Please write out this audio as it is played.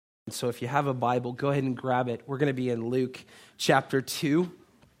So if you have a Bible, go ahead and grab it. We're going to be in Luke chapter 2.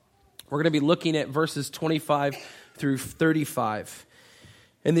 We're going to be looking at verses 25 through 35.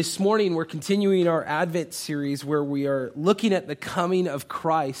 And this morning, we're continuing our Advent series where we are looking at the coming of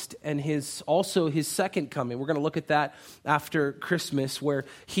Christ and also his second coming. We're going to look at that after Christmas where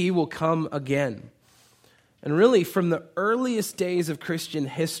he will come again. And really, from the earliest days of Christian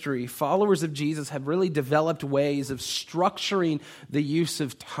history, followers of Jesus have really developed ways of structuring the use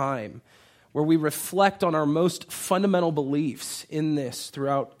of time, where we reflect on our most fundamental beliefs in this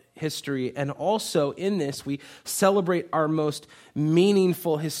throughout history. And also in this, we celebrate our most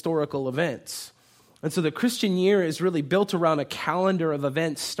meaningful historical events. And so the Christian year is really built around a calendar of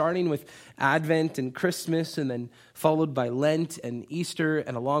events, starting with Advent and Christmas, and then followed by Lent and Easter,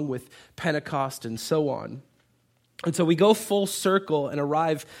 and along with Pentecost and so on. And so we go full circle and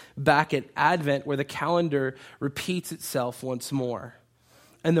arrive back at Advent, where the calendar repeats itself once more.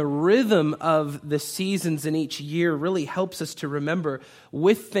 And the rhythm of the seasons in each year really helps us to remember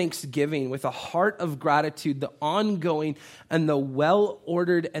with thanksgiving, with a heart of gratitude, the ongoing and the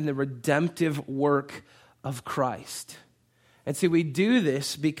well-ordered and the redemptive work of Christ. And so we do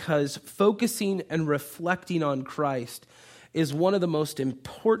this because focusing and reflecting on Christ is one of the most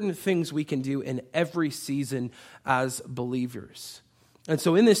important things we can do in every season as believers. And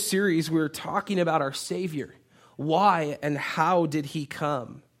so in this series, we're talking about our Savior. Why and how did he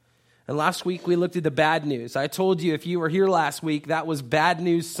come? And last week, we looked at the bad news. I told you if you were here last week, that was Bad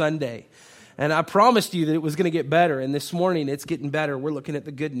News Sunday. And I promised you that it was going to get better. And this morning, it's getting better. We're looking at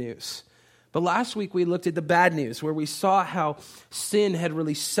the good news. But last week, we looked at the bad news, where we saw how sin had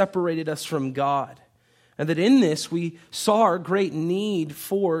really separated us from God. And that in this, we saw our great need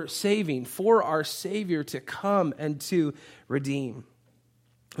for saving, for our Savior to come and to redeem.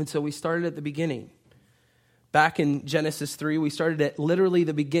 And so we started at the beginning. Back in Genesis 3, we started at literally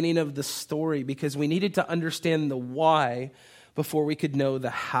the beginning of the story because we needed to understand the why before we could know the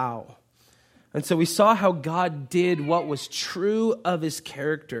how. And so we saw how God did what was true of his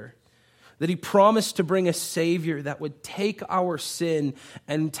character, that he promised to bring a Savior that would take our sin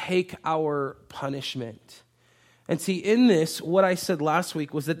and take our punishment. And see, in this, what I said last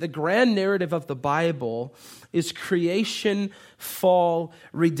week was that the grand narrative of the Bible is creation, fall,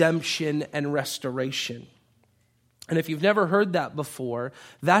 redemption, and restoration. And if you've never heard that before,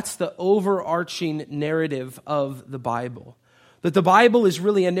 that's the overarching narrative of the Bible. That the Bible is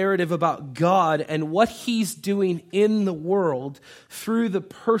really a narrative about God and what he's doing in the world through the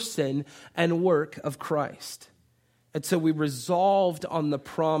person and work of Christ. And so we resolved on the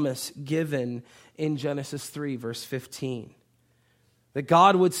promise given in Genesis 3, verse 15. That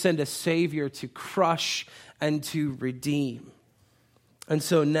God would send a Savior to crush and to redeem. And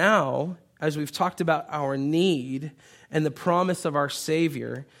so now, as we've talked about our need and the promise of our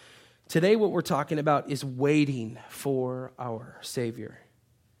Savior, today what we're talking about is waiting for our Savior.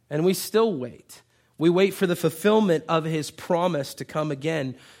 And we still wait. We wait for the fulfillment of his promise to come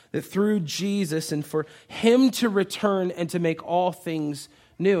again, that through Jesus and for him to return and to make all things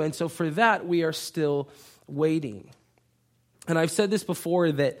new. And so for that, we are still waiting. And I've said this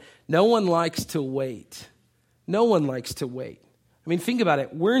before, that no one likes to wait. No one likes to wait. I mean, think about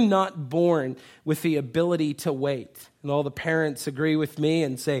it. We're not born with the ability to wait. And all the parents agree with me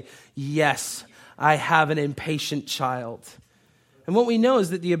and say, yes, I have an impatient child. And what we know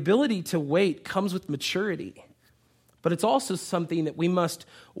is that the ability to wait comes with maturity. But it's also something that we must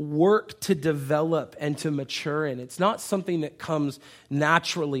work to develop and to mature in. It's not something that comes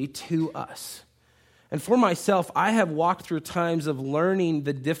naturally to us. And for myself, I have walked through times of learning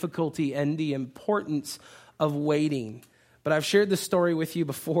the difficulty and the importance of waiting. But I've shared this story with you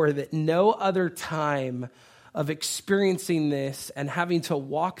before, that no other time of experiencing this and having to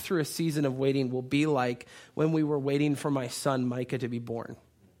walk through a season of waiting will be like when we were waiting for my son Micah to be born.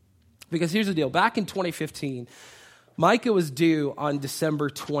 Because here's the deal. Back in 2015, Micah was due on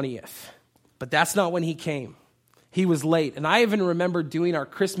December 20th. But that's not when he came. He was late. And I even remember doing our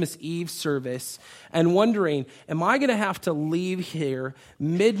Christmas Eve service and wondering, am I going to have to leave here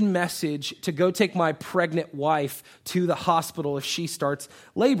mid-message to go take my pregnant wife to the hospital if she starts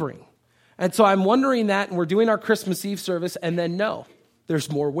laboring? And so I'm wondering that, and we're doing our Christmas Eve service, and then no, there's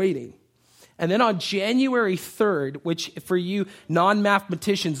more waiting. And then on January 3rd, which for you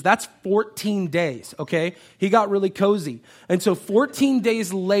non-mathematicians, that's 14 days, okay? He got really cozy. And so 14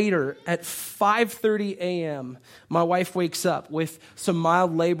 days later at 5:30 a.m., my wife wakes up with some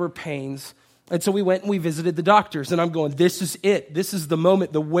mild labor pains. And so we went and we visited the doctors. And I'm going, this is it. This is the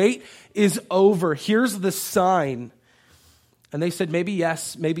moment. The wait is over. Here's the sign. And they said, maybe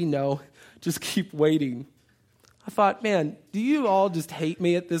yes, maybe no. Just keep waiting. I thought, man, do you all just hate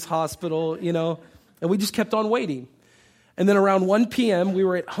me at this hospital, And we just kept on waiting. And then around 1 p.m., we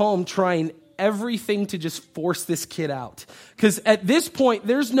were at home trying everything to just force this kid out. Because at this point,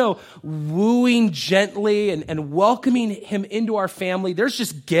 there's no wooing gently and welcoming him into our family. There's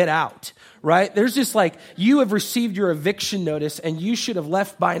just get out, right? There's just like, you have received your eviction notice and you should have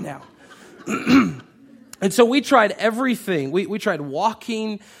left by now. And so we tried everything. We tried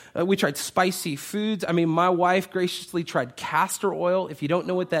walking. We tried spicy foods. I mean, my wife graciously tried castor oil. If you don't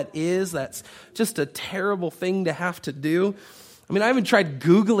know what that is, that's just a terrible thing to have to do. I mean, I even tried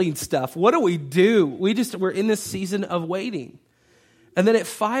Googling stuff. What do? We're in this season of waiting. And then at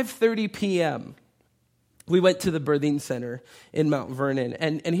 5:30 p.m., we went to the birthing center in Mount Vernon.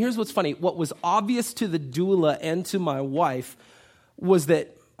 And here's what's funny. What was obvious to the doula and to my wife was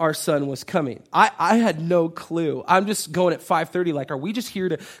that our son was coming. I had no clue. I'm just going at 5:30 like, are we just here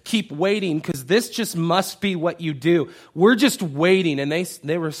to keep waiting? Because this just must be what you do. We're just waiting. And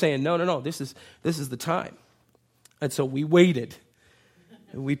they were saying, no, this is the time. And so we waited.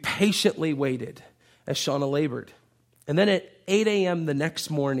 We patiently waited as Shauna labored. And then at 8 a.m. the next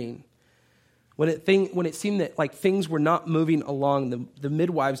morning, when it seemed that like things were not moving along, the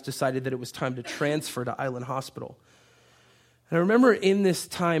midwives decided that it was time to transfer to Island Hospital. And I remember in this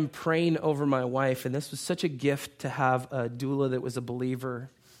time praying over my wife, and this was such a gift to have a doula that was a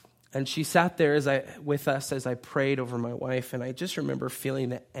believer. And she sat there with us as I prayed over my wife, and I just remember feeling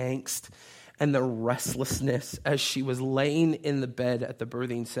the angst and the restlessness as she was laying in the bed at the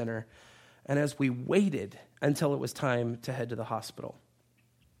birthing center, and as we waited until it was time to head to the hospital.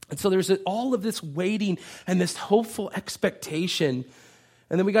 And so there's all of this waiting and this hopeful expectation.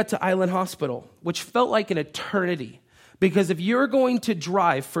 And then we got to Island Hospital, which felt like an eternity. Because if you're going to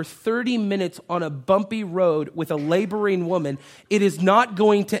drive for 30 minutes on a bumpy road with a laboring woman, it is not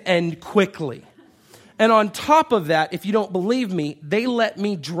going to end quickly. And on top of that, if you don't believe me, they let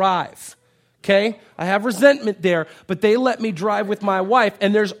me drive. Okay? I have resentment there, but they let me drive with my wife,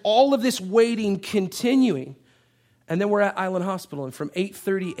 and there's all of this waiting continuing. And then we're at Island Hospital, and from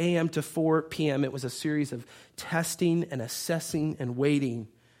 8:30 a.m. to 4 p.m., it was a series of testing and assessing and waiting.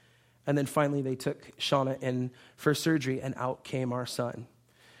 And then finally, they took Shauna in for surgery, and out came our son.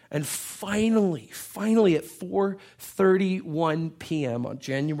 And finally, at 4:31 p.m. on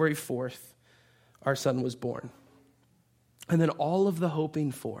January 4th, our son was born. And then all of the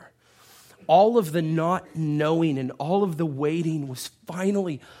hoping for, all of the not knowing, and all of the waiting was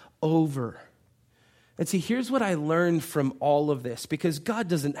finally over. And see, here's what I learned from all of this, because God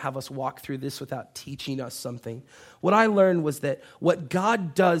doesn't have us walk through this without teaching us something. What I learned was that what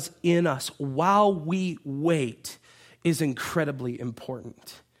God does in us while we wait is incredibly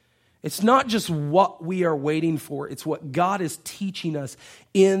important. It's not just what we are waiting for, it's what God is teaching us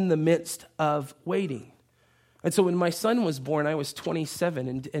in the midst of waiting. And so when my son was born, I was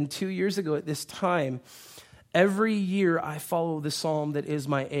 27, and 2 years ago at this time, every year I follow the psalm that is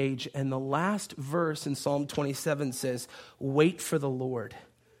my age, and the last verse in Psalm 27 says, "Wait for the Lord,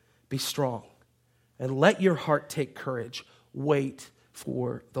 be strong, and let your heart take courage. Wait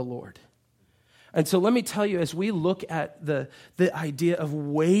for the Lord." And so let me tell you, as we look at the idea of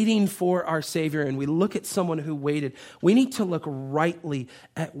waiting for our Savior, and we look at someone who waited, we need to look rightly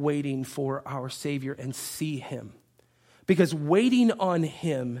at waiting for our Savior and see Him. Because waiting on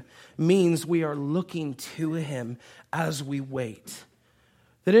Him means we are looking to Him as we wait.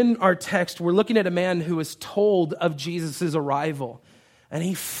 That in our text, we're looking at a man who was told of Jesus' arrival, and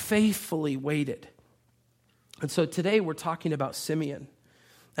he faithfully waited. And so today we're talking about Simeon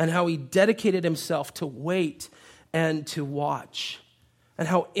and how he dedicated himself to wait and to watch, and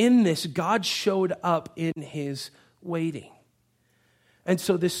how in this God showed up in his waiting. And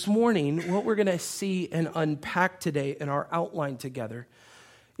so this morning, what we're going to see and unpack today in our outline together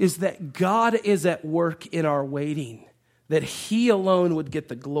is that God is at work in our waiting, that He alone would get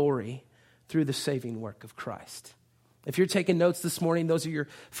the glory through the saving work of Christ. If you're taking notes this morning, those are your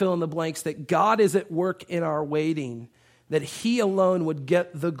fill in the blanks, that God is at work in our waiting, that He alone would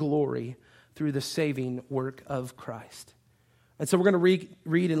get the glory through the saving work of Christ. And so we're going to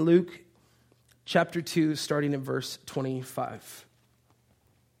read in Luke chapter 2, starting in verse 25.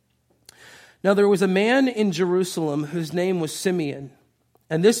 Now there was a man in Jerusalem whose name was Simeon,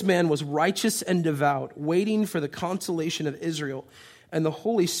 and this man was righteous and devout, waiting for the consolation of Israel, and the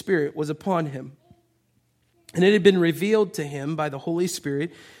Holy Spirit was upon him. And it had been revealed to him by the Holy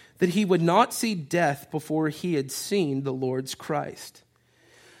Spirit that he would not see death before he had seen the Lord's Christ.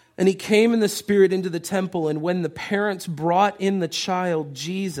 And he came in the Spirit into the temple, and when the parents brought in the child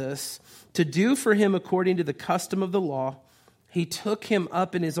Jesus to do for him according to the custom of the law, he took him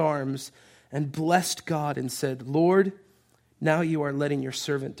up in his arms and blessed God and said, Lord, now you are letting your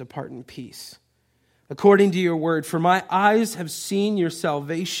servant depart in peace, according to your word. For my eyes have seen your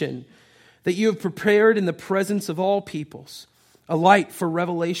salvation, that you have prepared in the presence of all peoples, a light for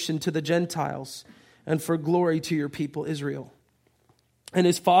revelation to the Gentiles and for glory to your people Israel. And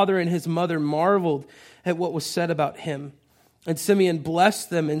his father and his mother marveled at what was said about him. And Simeon blessed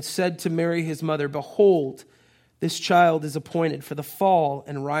them and said to Mary his mother, Behold, this child is appointed for the fall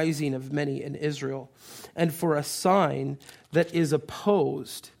and rising of many in Israel, and for a sign that is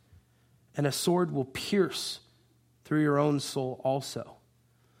opposed, and a sword will pierce through your own soul also,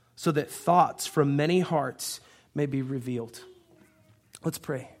 so that thoughts from many hearts may be revealed. Let's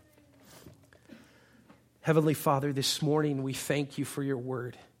pray. Heavenly Father, this morning we thank you for your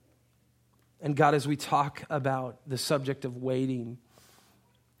word. And God, as we talk about the subject of waiting,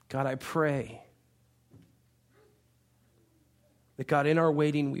 God, I pray that, God, in our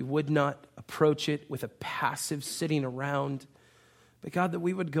waiting, we would not approach it with a passive sitting around, but God, that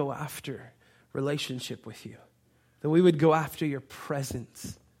we would go after relationship with you, that we would go after your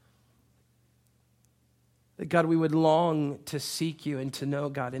presence, that, God, we would long to seek you and to know,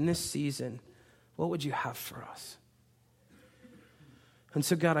 God, in this season, what would you have for us? And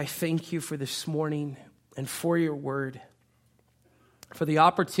so, God, I thank you for this morning and for your word, for the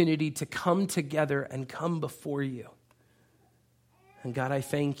opportunity to come together and come before you. And God, I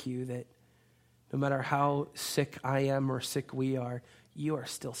thank you that no matter how sick I am or sick we are, you are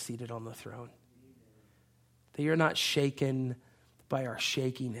still seated on the throne. That you're not shaken by our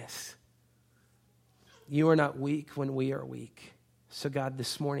shakiness. You are not weak when we are weak. So God,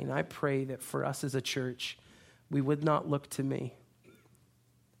 this morning, I pray that for us as a church, we would not look to me.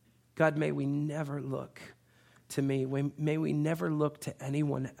 God, may we never look to me. May we never look to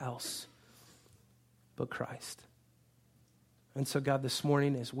anyone else but Christ. And so, God, this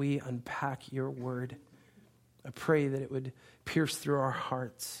morning, as we unpack your word, I pray that it would pierce through our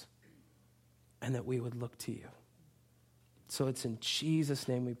hearts and that we would look to you. So it's in Jesus'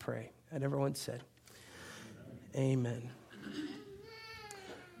 name we pray. And everyone said, Amen.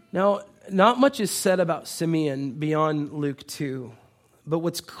 Now, not much is said about Simeon beyond Luke 2. But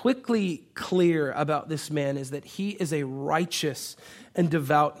what's quickly clear about this man is that he is a righteous and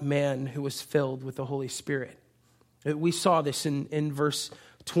devout man who was filled with the Holy Spirit. We saw this in verse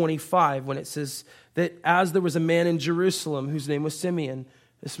 25 when it says that as there was a man in Jerusalem whose name was Simeon,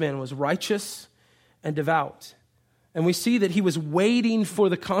 this man was righteous and devout. And we see that he was waiting for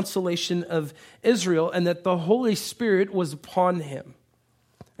the consolation of Israel and that the Holy Spirit was upon him.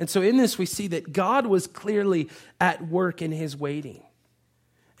 And so in this we see that God was clearly at work in his waiting.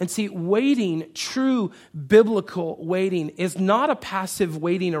 And see, waiting, true biblical waiting, is not a passive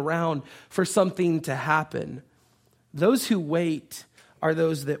waiting around for something to happen. Those who wait are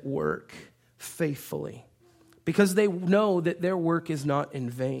those that work faithfully because they know that their work is not in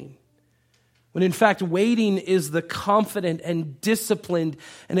vain. When in fact, waiting is the confident and disciplined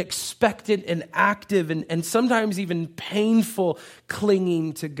and expectant and active and sometimes even painful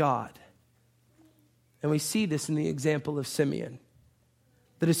clinging to God. And we see this in the example of Simeon.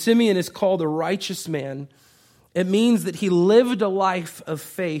 That a Simeon is called a righteous man, it means that he lived a life of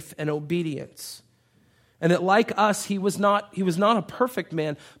faith and obedience. And that like us, he was not a perfect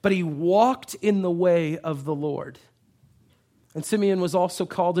man, but he walked in the way of the Lord. And Simeon was also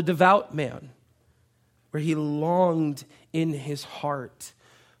called a devout man, where he longed in his heart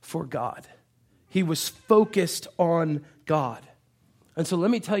for God. He was focused on God. And so let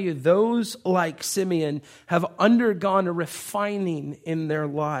me tell you, those like Simeon have undergone a refining in their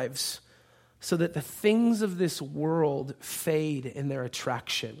lives so that the things of this world fade in their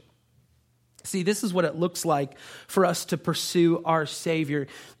attraction. See, this is what it looks like for us to pursue our Savior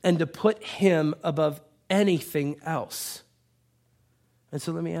and to put him above anything else. And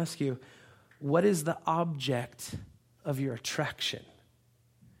so let me ask you, what is the object of your attraction?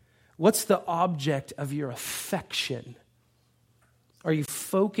 What's the object of your affection? Are you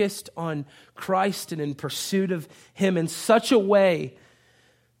focused on Christ and in pursuit of him in such a way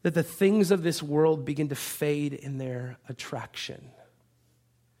that the things of this world begin to fade in their attraction?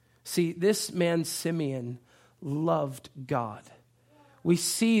 See, this man Simeon loved God. We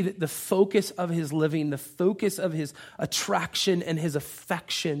see that the focus of his living, the focus of his attraction and his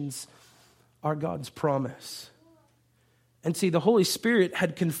affections are God's promise. And see, the Holy Spirit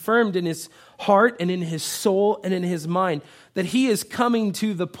had confirmed in his heart and in his soul and in his mind that he is coming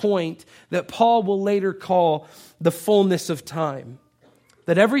to the point that Paul will later call the fullness of time.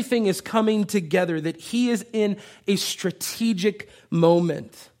 That everything is coming together, that he is in a strategic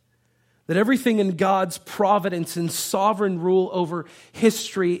moment. that everything in God's providence and sovereign rule over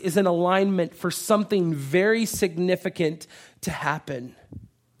history is in alignment for something very significant to happen.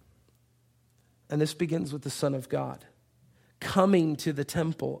 And this begins with the Son of God coming to the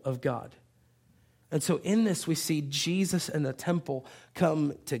temple of God. And so in this, we see Jesus and the temple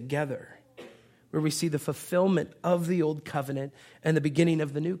come together, where we see the fulfillment of the old covenant and the beginning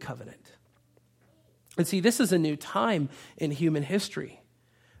of the new covenant. And see, this is a new time in human history.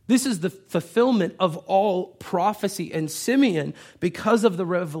 This is the fulfillment of all prophecy. And Simeon, because of the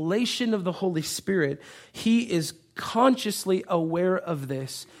revelation of the Holy Spirit, he is consciously aware of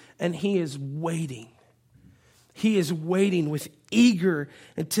this, and he is waiting. He is waiting with eager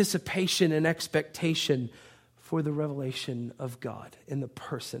anticipation and expectation for the revelation of God in the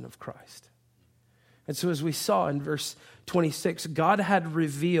person of Christ. And so as we saw in verse 26, God had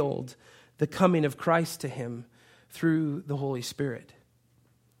revealed the coming of Christ to him through the Holy Spirit.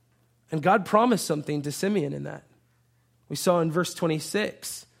 And God promised something to Simeon in that. We saw in verse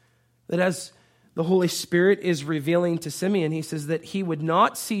 26 that as the Holy Spirit is revealing to Simeon, he says that he would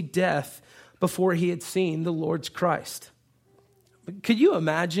not see death before he had seen the Lord's Christ. Could you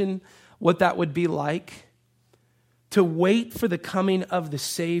imagine what that would be like? To wait for the coming of the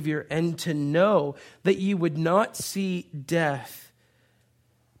Savior and to know that you would not see death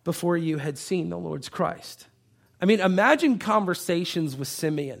before you had seen the Lord's Christ. I mean, imagine conversations with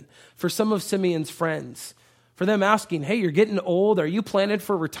Simeon, for some of Simeon's friends, for them asking, hey, you're getting old. Are you planning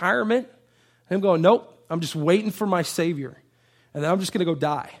for retirement? And him going, nope, I'm just waiting for my Savior. And then I'm just going to go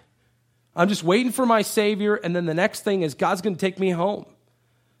die. I'm just waiting for my Savior. And then the next thing is God's going to take me home.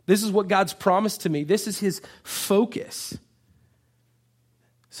 This is what God's promised to me. This is his focus.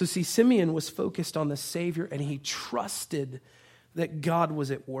 So see, Simeon was focused on the Savior, and he trusted that God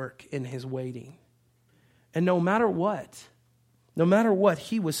was at work in his waiting. And no matter what,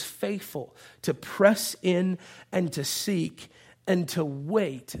 he was faithful to press in and to seek and to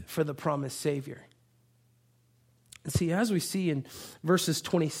wait for the promised Savior. And see, as we see in verses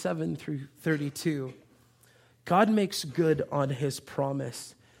 27 through 32, God makes good on his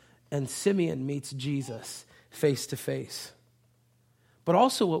promise, and Simeon meets Jesus face to face. But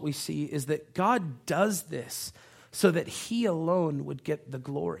also what we see is that God does this so that he alone would get the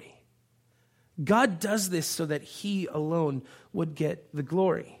glory. God does this so that he alone would get the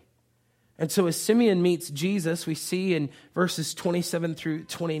glory. And so as Simeon meets Jesus, we see in verses 27 through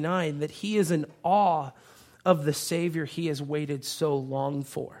 29 that he is in awe of the Savior he has waited so long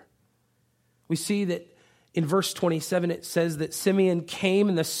for. We see that in verse 27, it says that Simeon came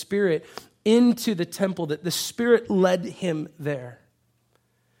in the Spirit into the temple, that the Spirit led him there.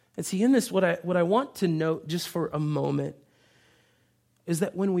 And see, in this, what I want to note just for a moment is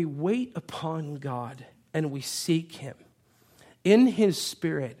that when we wait upon God and we seek him, in his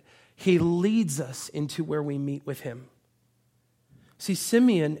Spirit, he leads us into where we meet with him. See,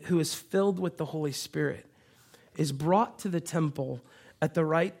 Simeon, who is filled with the Holy Spirit, is brought to the temple at the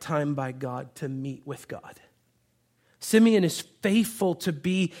right time by God to meet with God. Simeon is faithful to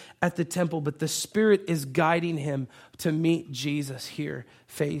be at the temple, but the Spirit is guiding him to meet Jesus here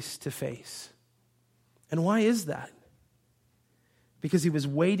face to face. And why is that? Because he was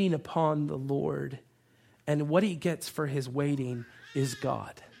waiting upon the Lord, and what he gets for his waiting is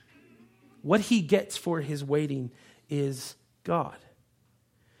God. What he gets for his waiting is God.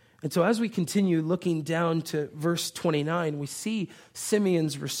 And so as we continue looking down to verse 29, we see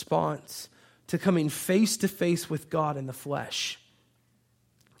Simeon's response to coming face to face with God in the flesh.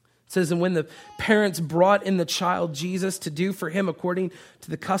 It says, and when the parents brought in the child Jesus to do for him according to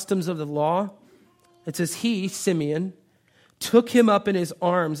the customs of the law, it says he, Simeon, took him up in his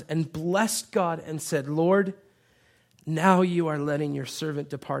arms and blessed God and said, Lord, now you are letting your servant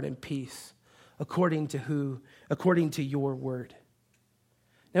depart in peace according to your word.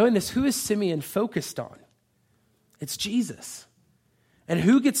 Now in this, who is Simeon focused on? It's Jesus. And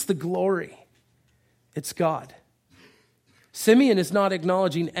who gets the glory? It's God. Simeon is not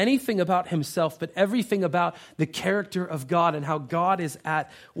acknowledging anything about himself, but everything about the character of God and how God is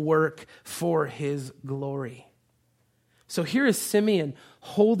at work for his glory. So here is Simeon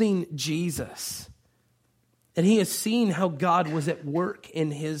holding Jesus, and he has seen how God was at work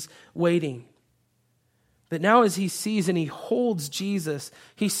in his waiting. But now as he sees and he holds Jesus,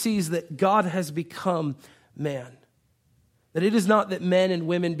 he sees that God has become man. That it is not that men and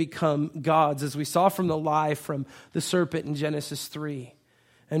women become gods, as we saw from the lie from the serpent in Genesis 3.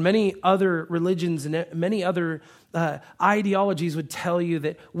 And many other religions and many other ideologies would tell you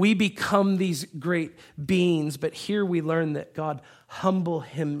that we become these great beings. But here we learn that God humbled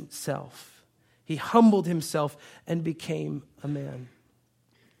himself. He humbled himself and became a man.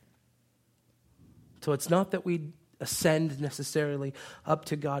 So it's not that we ascend necessarily up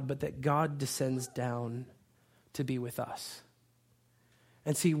to God, but that God descends down to be with us.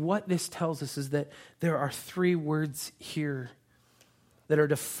 And see, what this tells us is that there are three words here that are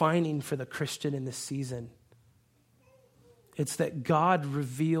defining for the Christian in this season. It's that God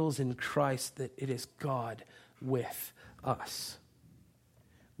reveals in Christ that it is God with us.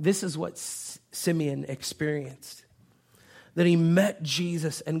 This is what Simeon experienced. That he met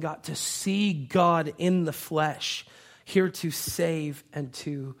Jesus and got to see God in the flesh, here to save and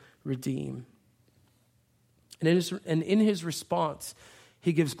to redeem. And in his response,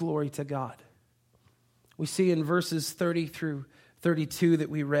 he gives glory to God. We see in verses 30 through 32 that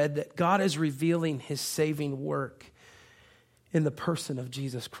we read that God is revealing his saving work in the person of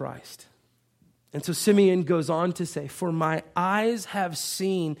Jesus Christ. And so Simeon goes on to say, "For my eyes have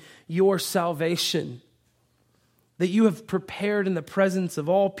seen your salvation, that you have prepared in the presence of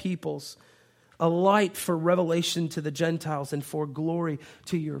all peoples a light for revelation to the Gentiles and for glory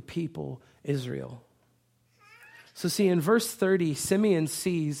to your people Israel." So see, in verse 30, Simeon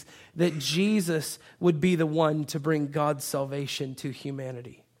sees that Jesus would be the one to bring God's salvation to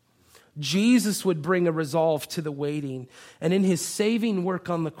humanity. Jesus would bring a resolve to the waiting, and in his saving work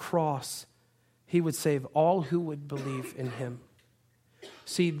on the cross, he would save all who would believe in him.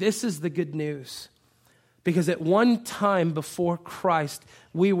 See, this is the good news, because at one time before Christ,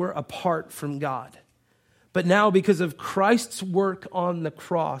 we were apart from God. But now, because of Christ's work on the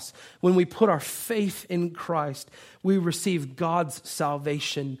cross, when we put our faith in Christ, we receive God's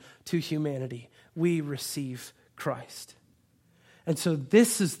salvation to humanity. We receive Christ. And so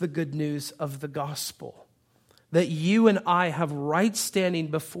this is the good news of the gospel, that you and I have right standing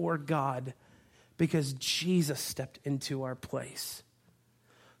before God because Jesus stepped into our place.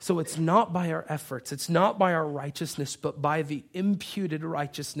 So it's not by our efforts, it's not by our righteousness, but by the imputed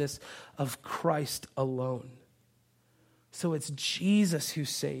righteousness of Christ alone. So it's Jesus who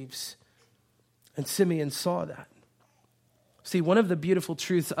saves. And Simeon saw that. See, one of the beautiful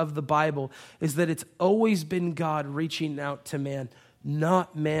truths of the Bible is that it's always been God reaching out to man,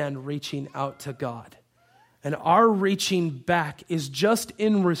 not man reaching out to God. And our reaching back is just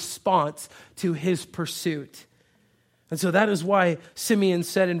in response to his pursuit. And so that is why Simeon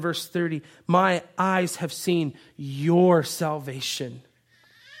said in verse 30, "My eyes have seen your salvation."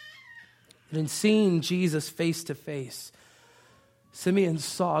 And in seeing Jesus face to face, Simeon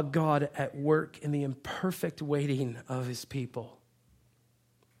saw God at work in the imperfect waiting of his people.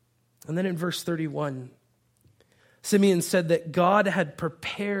 And then in verse 31, Simeon said that God had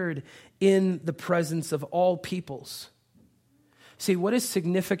prepared in the presence of all peoples. See, what is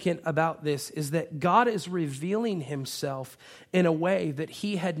significant about this is that God is revealing himself in a way that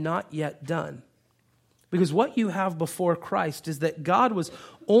he had not yet done. Because what you have before Christ is that God was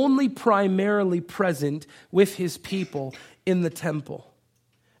only primarily present with his people in the temple.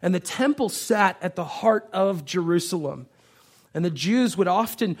 And the temple sat at the heart of Jerusalem. And the Jews would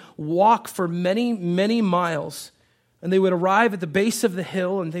often walk for many, many miles. And they would arrive at the base of the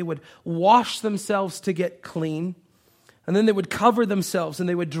hill and they would wash themselves to get clean. And then they would cover themselves and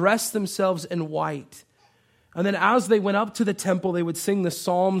they would dress themselves in white. And then as they went up to the temple, they would sing the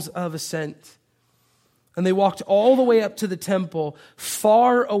Psalms of Ascent. And they walked all the way up to the temple,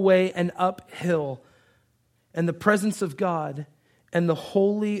 far away and uphill. And the presence of God and the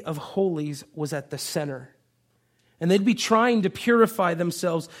Holy of Holies was at the center. And they'd be trying to purify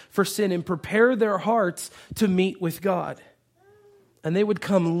themselves for sin and prepare their hearts to meet with God. And they would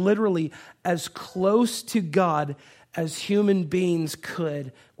come literally as close to God as human beings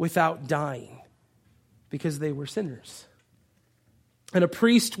could without dying, because they were sinners. And a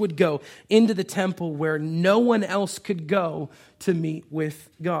priest would go into the temple where no one else could go to meet with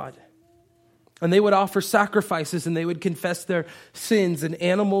God. And they would offer sacrifices and they would confess their sins, and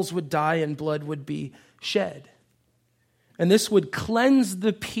animals would die and blood would be shed. And this would cleanse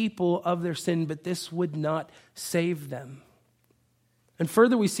the people of their sin, but this would not save them. And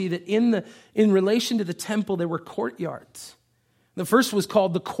further, we see that in relation to the temple, there were courtyards. The first was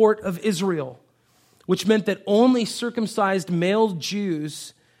called the Court of Israel, which meant that only circumcised male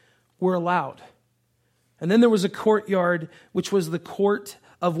Jews were allowed. And then there was a courtyard, which was the Court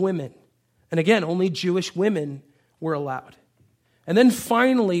of Women. And again, only Jewish women were allowed. And then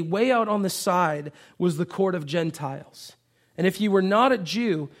finally, way out on the side, was the Court of Gentiles. And if you were not a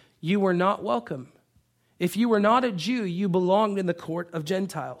Jew, you were not welcome. If you were not a Jew, you belonged in the Court of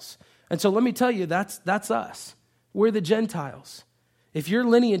Gentiles. And so let me tell you, that's us. We're the Gentiles. If your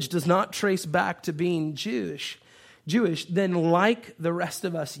lineage does not trace back to being Jewish, then like the rest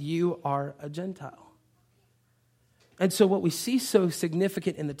of us, you are a Gentile. And so what we see so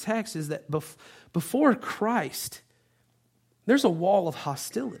significant in the text is that before Christ, there's a wall of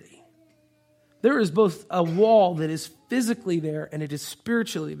hostility. There is both a wall that is physically there and it is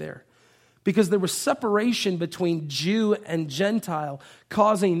spiritually there. Because there was separation between Jew and Gentile,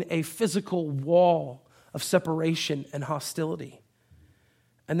 causing a physical wall of separation and hostility.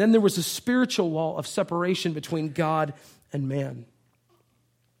 And then there was a spiritual wall of separation between God and man.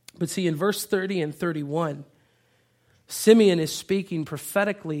 But see, in verse 30 and 31, Simeon is speaking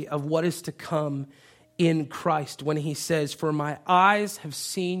prophetically of what is to come in Christ when he says, "For my eyes have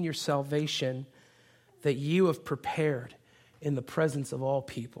seen your salvation that you have prepared in the presence of all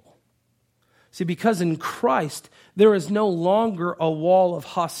people." See, because in Christ, there is no longer a wall of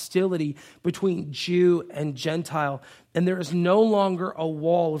hostility between Jew and Gentile, and there is no longer a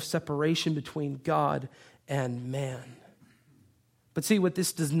wall of separation between God and man. But see, what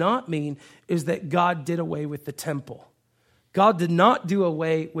this does not mean is that God did away with the temple. God did not do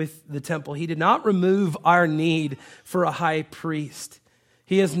away with the temple. He did not remove our need for a high priest.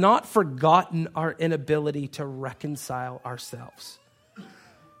 He has not forgotten our inability to reconcile ourselves.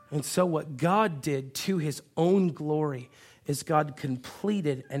 And so what God did to his own glory is God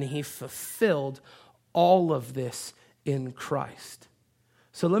completed and he fulfilled all of this in Christ.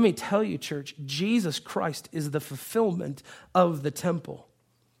 So let me tell you, church, Jesus Christ is the fulfillment of the temple.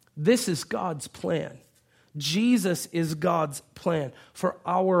 This is God's plan. Jesus is God's plan for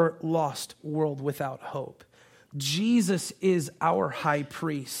our lost world without hope. Jesus is our high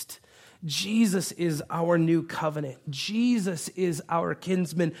priest. Jesus is our new covenant. Jesus is our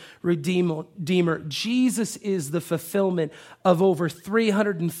kinsman redeemer. Jesus is the fulfillment of over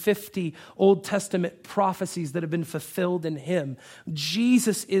 350 Old Testament prophecies that have been fulfilled in him.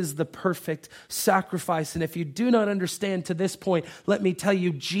 Jesus is the perfect sacrifice. And if you do not understand to this point, let me tell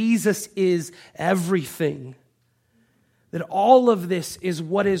you, Jesus is everything. That all of this is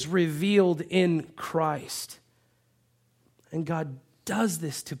what is revealed in Christ. And God does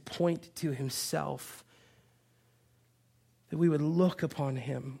this to point to himself, that we would look upon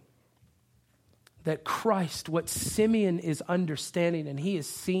him, that Christ, what Simeon is understanding and he is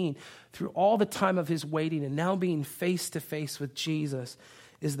seeing through all the time of his waiting and now being face to face with Jesus,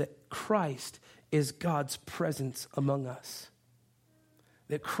 is that Christ is God's presence among us.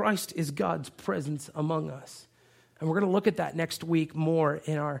 That Christ is God's presence among us. And we're going to look at that next week more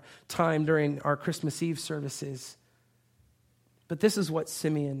in our time during our Christmas Eve services. But this is what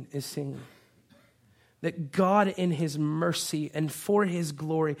Simeon is seeing. That God in his mercy and for his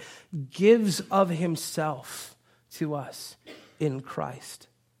glory gives of himself to us in Christ.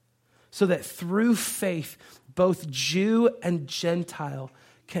 So that through faith, both Jew and Gentile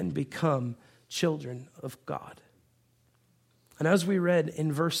can become children of God. And as we read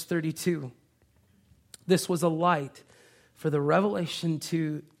in verse 32, this was a light for the revelation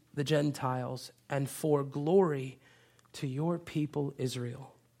to the Gentiles and for glory to your people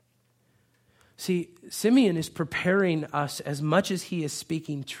Israel. See, Simeon is preparing us as much as he is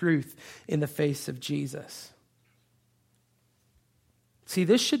speaking truth in the face of Jesus. See,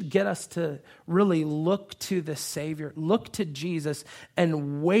 this should get us to really look to the Savior, look to Jesus,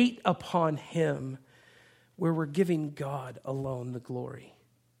 and wait upon him where we're giving God alone the glory.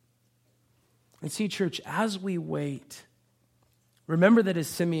 And see, church, as we wait, remember that as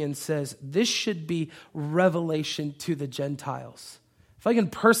Simeon says, this should be revelation to the Gentiles. If I can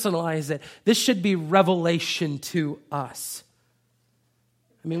personalize it, this should be revelation to us.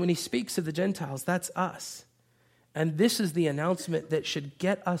 I mean, when he speaks of the Gentiles, that's us. And this is the announcement that should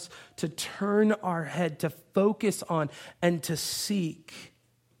get us to turn our head, to focus on, and to seek,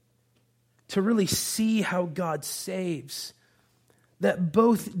 to really see how God saves. That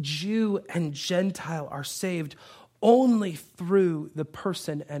both Jew and Gentile are saved only through the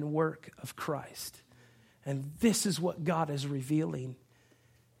person and work of Christ. And this is what God is revealing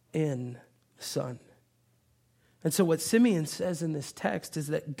in the Son. And so what Simeon says in this text is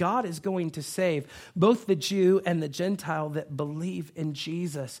that God is going to save both the Jew and the Gentile that believe in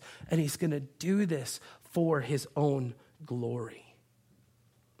Jesus. And he's going to do this for his own glory.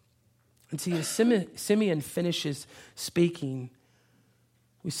 And see, as Simeon finishes speaking,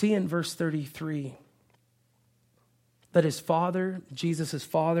 we see in verse 33 that his father, Jesus'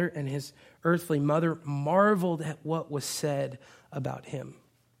 father, and his earthly mother marveled at what was said about him.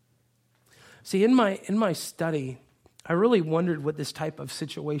 See, in my study, I really wondered what this type of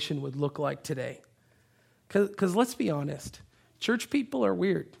situation would look like today. Because let's be honest, church people are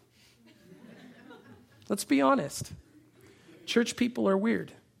weird. Let's be honest. Church people are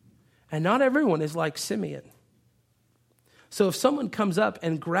weird. And not everyone is like Simeon. So if someone comes up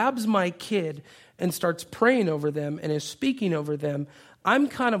and grabs my kid and starts praying over them and is speaking over them, I'm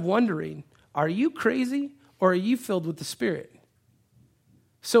kind of wondering, are you crazy or are you filled with the Spirit?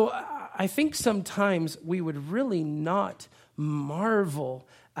 So I think sometimes we would really not marvel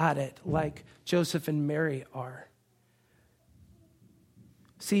at it like Joseph and Mary are.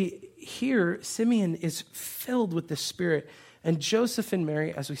 See, here, Simeon is filled with the Spirit, and Joseph and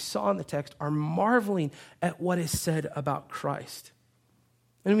Mary, as we saw in the text, are marveling at what is said about Christ.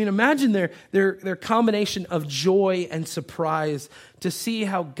 And I mean, imagine their combination of joy and surprise to see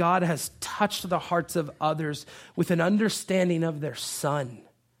how God has touched the hearts of others with an understanding of their Son.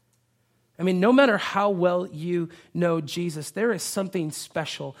 I mean, no matter how well you know Jesus, there is something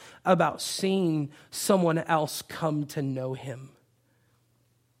special about seeing someone else come to know him.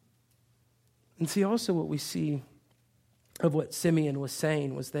 And see, also what we see of what Simeon was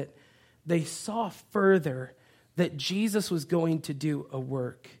saying was that they saw further that Jesus was going to do a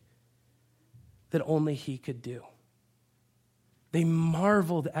work that only he could do. They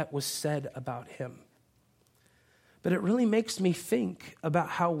marveled at what was said about him. But it really makes me think about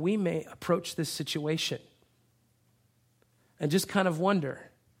how we may approach this situation and just kind of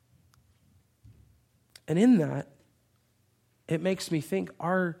wonder. And in that, it makes me think,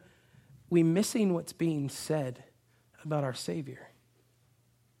 are we missing what's being said about our Savior?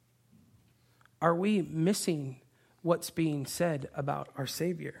 Are we missing what's being said about our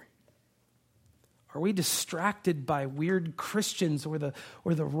Savior? Are we distracted by weird Christians or the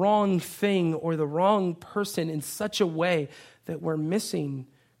wrong thing or the wrong person in such a way that we're missing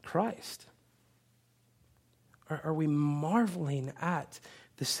Christ? Are we marveling at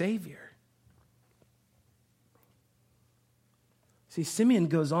the Savior? See, Simeon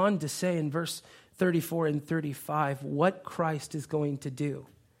goes on to say in verse 34 and 35 what Christ is going to do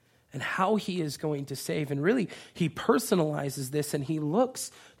and how he is going to save. And really, he personalizes this and he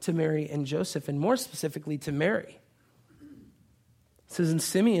looks to Mary and Joseph, and more specifically to Mary. It says, and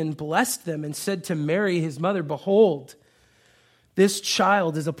Simeon blessed them and said to Mary, his mother, behold, this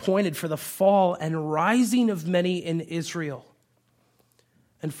child is appointed for the fall and rising of many in Israel,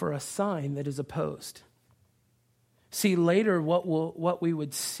 and for a sign that is opposed. See, later what we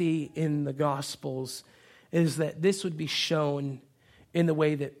would see in the Gospels is that this would be shown in the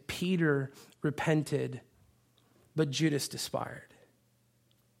way that Peter repented, but Judas despaired.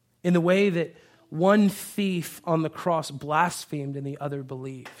 In the way that one thief on the cross blasphemed and the other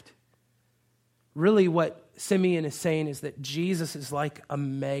believed. Really what Simeon is saying is that Jesus is like a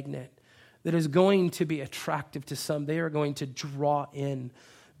magnet that is going to be attractive to some. They are going to draw in,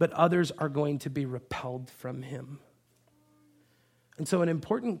 but others are going to be repelled from him. And so an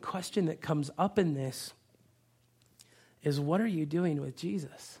important question that comes up in this is, what are you doing with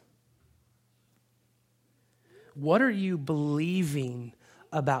Jesus? What are you believing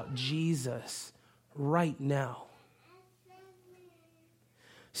about Jesus right now?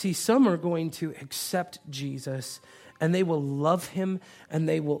 See, some are going to accept Jesus and they will love him and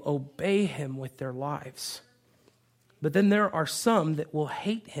they will obey him with their lives. But then there are some that will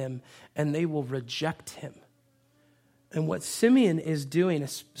hate him and they will reject him. And what Simeon is doing,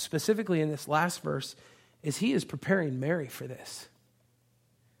 specifically in this last verse, is he is preparing Mary for this.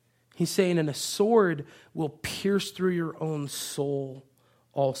 He's saying, and a sword will pierce through your own soul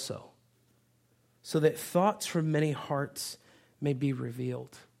also, so that thoughts from many hearts may be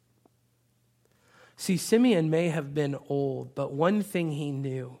revealed. See, Simeon may have been old, but one thing he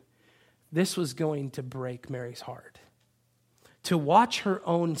knew, this was going to break Mary's heart. To watch her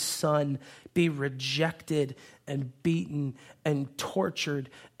own son be rejected and beaten and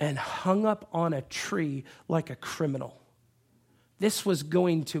tortured and hung up on a tree like a criminal. This was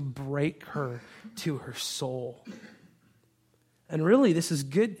going to break her to her soul. And really, this is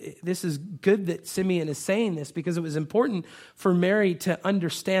good. This is good that Simeon is saying this, because it was important for Mary to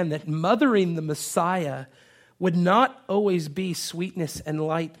understand that mothering the Messiah would not always be sweetness and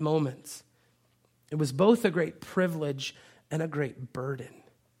light moments. It was both a great privilege and a great burden.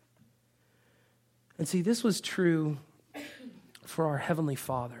 And see, this was true for our Heavenly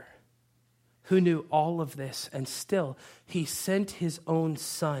Father, who knew all of this, and still he sent his own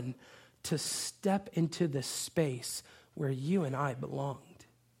son to step into the space where you and I belonged.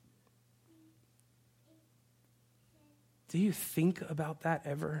 Do you think about that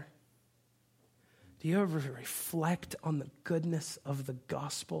ever? Do you ever reflect on the goodness of the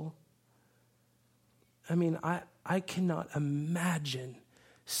gospel? I mean, I cannot imagine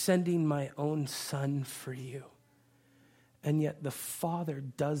sending my own son for you. And yet the Father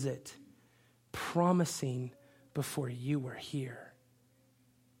does it, promising before you were here.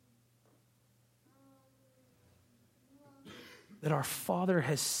 that our Father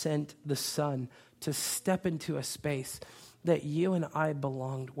has sent the Son to step into a space that you and I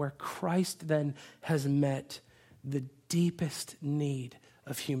belonged, where Christ then has met the deepest need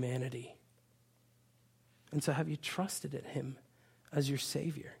of humanity. And so have you trusted in him as your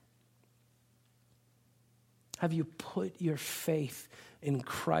Savior? Have you put your faith in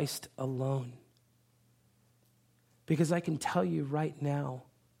Christ alone? Because I can tell you right now,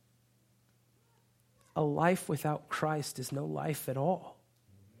 a life without Christ is no life at all.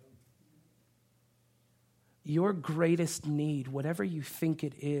 Your greatest need, whatever you think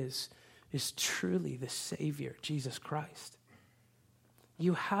it is truly the Savior, Jesus Christ.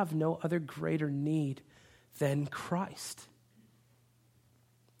 You have no other greater need than Christ.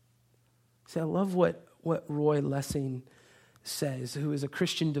 See, I love what Roy Lessing says, who is a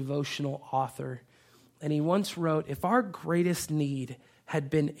Christian devotional author. And he once wrote, if our greatest need had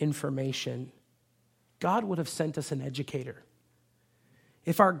been information, God would have sent us an educator.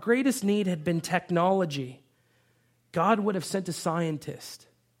 If our greatest need had been technology, God would have sent a scientist.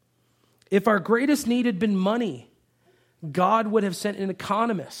 If our greatest need had been money, God would have sent an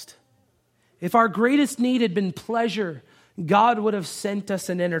economist. If our greatest need had been pleasure, God would have sent us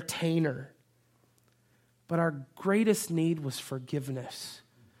an entertainer. But our greatest need was forgiveness,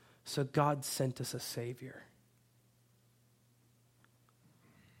 so God sent us a Savior.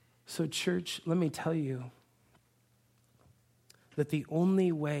 So church, let me tell you that the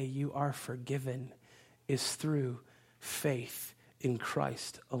only way you are forgiven is through faith in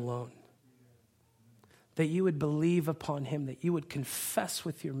Christ alone. That you would believe upon him, that you would confess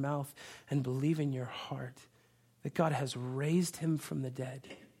with your mouth and believe in your heart that God has raised him from the dead.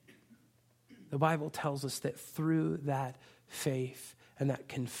 The Bible tells us that through that faith and that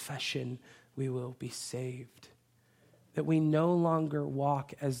confession, we will be saved. That we no longer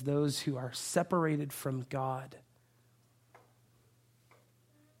walk as those who are separated from God,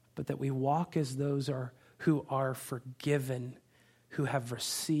 but that we walk as those who are forgiven, who have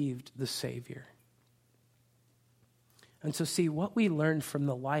received the Savior. And so see, what we learned from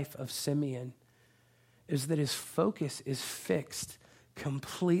the life of Simeon is that his focus is fixed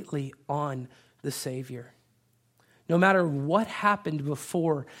completely on the Savior. No matter what happened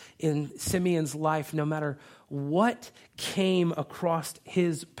before in Simeon's life, no matter what came across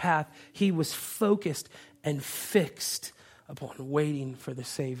his path, he was focused and fixed upon waiting for the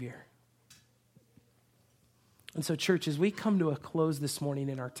Savior. And so, church, as we come to a close this morning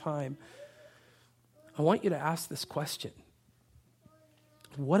in our time, I want you to ask this question.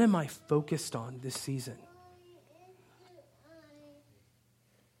 What am I focused on this season?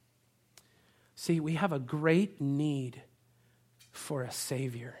 See, we have a great need for a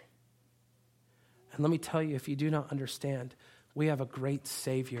Savior. And let me tell you, if you do not understand, we have a great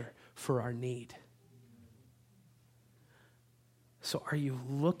Savior for our need. So are you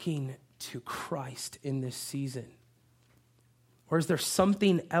looking to Christ in this season? Or is there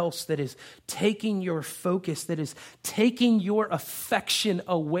something else that is taking your focus, that is taking your affection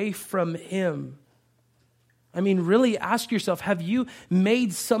away from him? I mean, really ask yourself, have you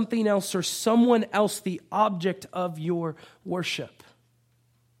made something else or someone else the object of your worship?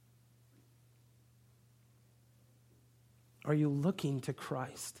 Are you looking to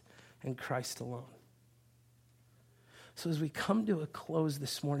Christ and Christ alone? So as we come to a close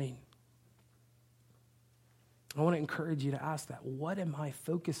this morning, I want to encourage you to ask that. What am I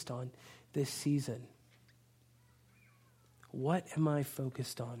focused on this season? What am I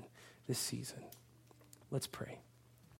focused on this season? Let's pray.